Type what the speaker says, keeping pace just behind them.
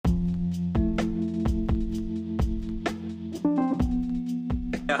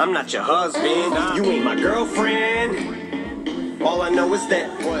I'm not your husband, you ain't my girlfriend. All I know is that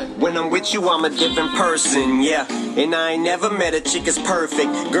when I'm with you, I'm a different person, yeah. And I ain't never met a chick as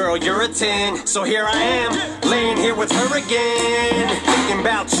perfect. Girl, you're a 10, so here I am, laying here with her again, thinking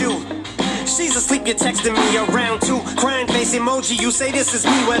about you. She's asleep, you're texting me around 2. Crying face emoji, you say this is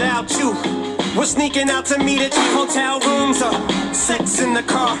me without you. We're sneaking out to meet at cheap hotel rooms or sex in the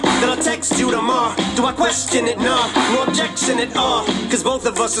car. Then I'll text you tomorrow. Do I question it? Nah, no objection at all. Cause both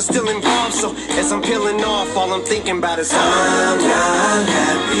of us are still involved. So as I'm peeling off, all I'm thinking about is I'm not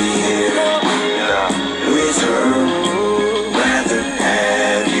happy here with her. Rather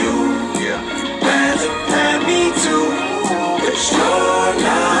have you, rather have me too. Cause you're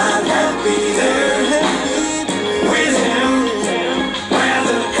not happy there with him.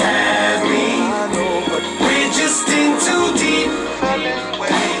 Rather have me, we're just in too deep.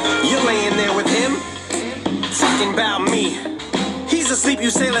 You're laying there with him, thinking about me. He's asleep, you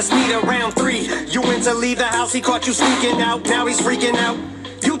say let's meet around 3. You went to leave the house, he caught you sneaking out. Now he's freaking out.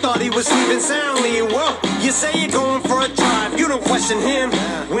 You thought he was sleeping soundly. Whoa, you say you're going for a drive. You don't question him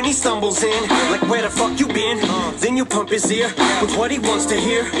when he stumbles in, like where the fuck you been? Then you pump his ear with what he wants to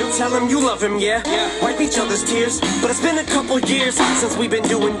hear. Tell him you love him, yeah. Wipe each other's tears. But it's been a couple years since we've been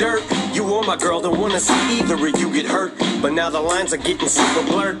doing dirt. You or my girl don't wanna see either of you get hurt. But now the lines are getting super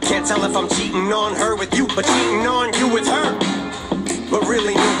blurred. Can't tell if I'm cheating on her with you, but cheating on you with her. But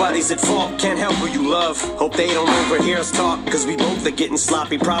really nobody's at fault, can't help who you love. Hope they don't overhear us talk, cause we both are getting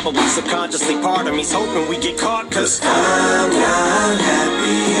sloppy. Probably subconsciously part of me's hoping we get caught. Cause I'm not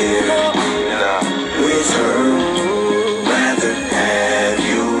happy here with her. Rather have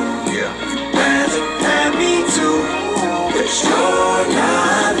you, rather have me too. Cause you're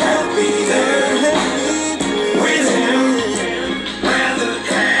not happy there with him. Rather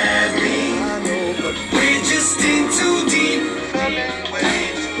have me, we're just in too deep.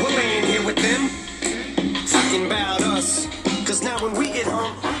 We're laying here with them, talking about us. Cause now when we get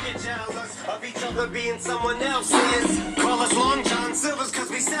home, we get jealous of each other being someone else's. Call us Long John Silvers cause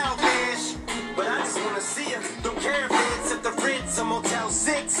we selfish. But I just wanna see you. Don't care if it's at the Ritz or Motel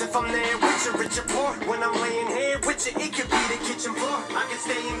 6. If I'm there with you, rich or poor. When I'm laying here with you, it could be the kitchen floor. I can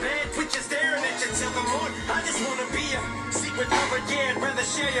stay in bed with you, staring at you till the morning. I just wanna be a secret lover, yeah, I'd rather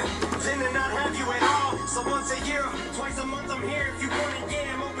share you than to not have you at all. So once a year, twice a month I'm here. If you want it,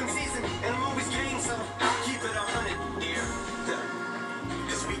 yeah, I'm open season. And I'm always game, so I'll keep it 100, dear.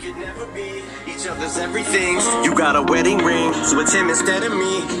 Cause we could never be each other's everything. You got a wedding ring, so it's him instead of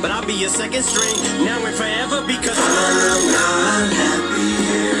me. But I'll be your second string, now and forever. Because I'm not happy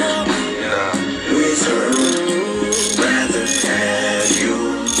here with her. Rather have you,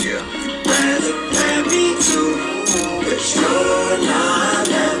 rather have me too. But you're not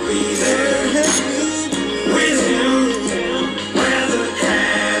happy there with him. Rather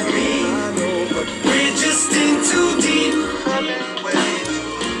have me, we're just in too deep.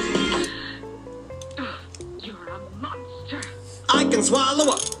 You're a monster. I can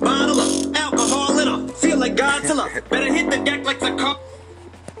swallow a bottle of alcohol in a feel like Godzilla. Better hit the deck like the car.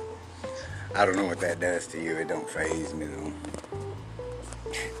 I don't know what that does to you. It don't faze me though.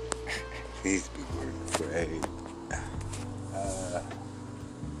 These people are afraid.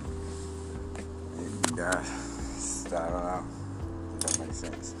 Guys, I don't know. It don't make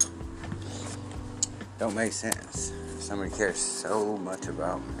sense. Don't make sense. Somebody cares so much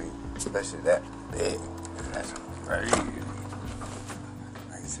about me, especially that big. That's crazy.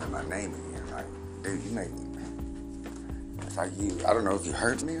 Like I said, my name in here. Like, dude, you make me. It's like you. I don't know if you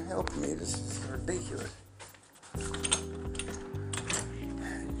hurt me or helped me. This is ridiculous.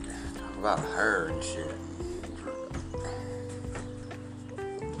 Talk about her and shit.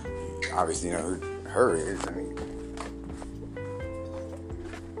 Obviously, you know who her is. I mean,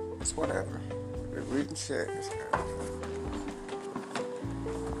 it's whatever. We can shit.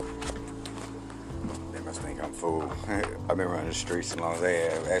 They must think I'm fool. I've been running the streets as long as they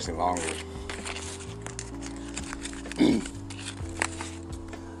have, actually longer.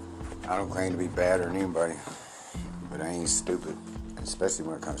 I don't claim to be better than anybody, but I ain't stupid, especially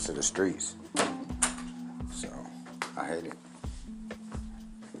when it comes to the streets. So I hate it.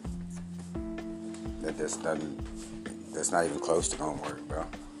 That's not even close to gonna work, bro.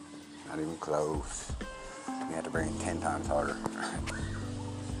 Not even close. You have to bring it 10 times harder.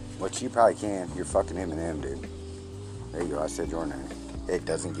 Which you probably can. You're fucking Eminem, dude. There you go, I said your name. It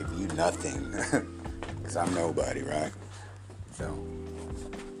doesn't give you nothing. Because I'm nobody, right? So,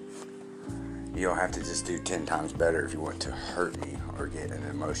 you don't have to just do 10 times better if you want to hurt me or get an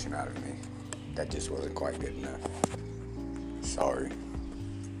emotion out of me. That just wasn't quite good enough. Sorry.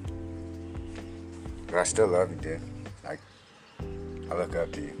 But I still love you, dude. Like, I look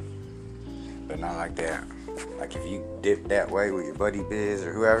up to you. But not like that. Like if you dip that way with your buddy Biz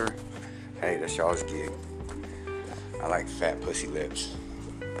or whoever, hey, that's y'all's gig. I like fat pussy lips.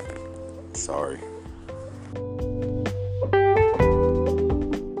 Sorry.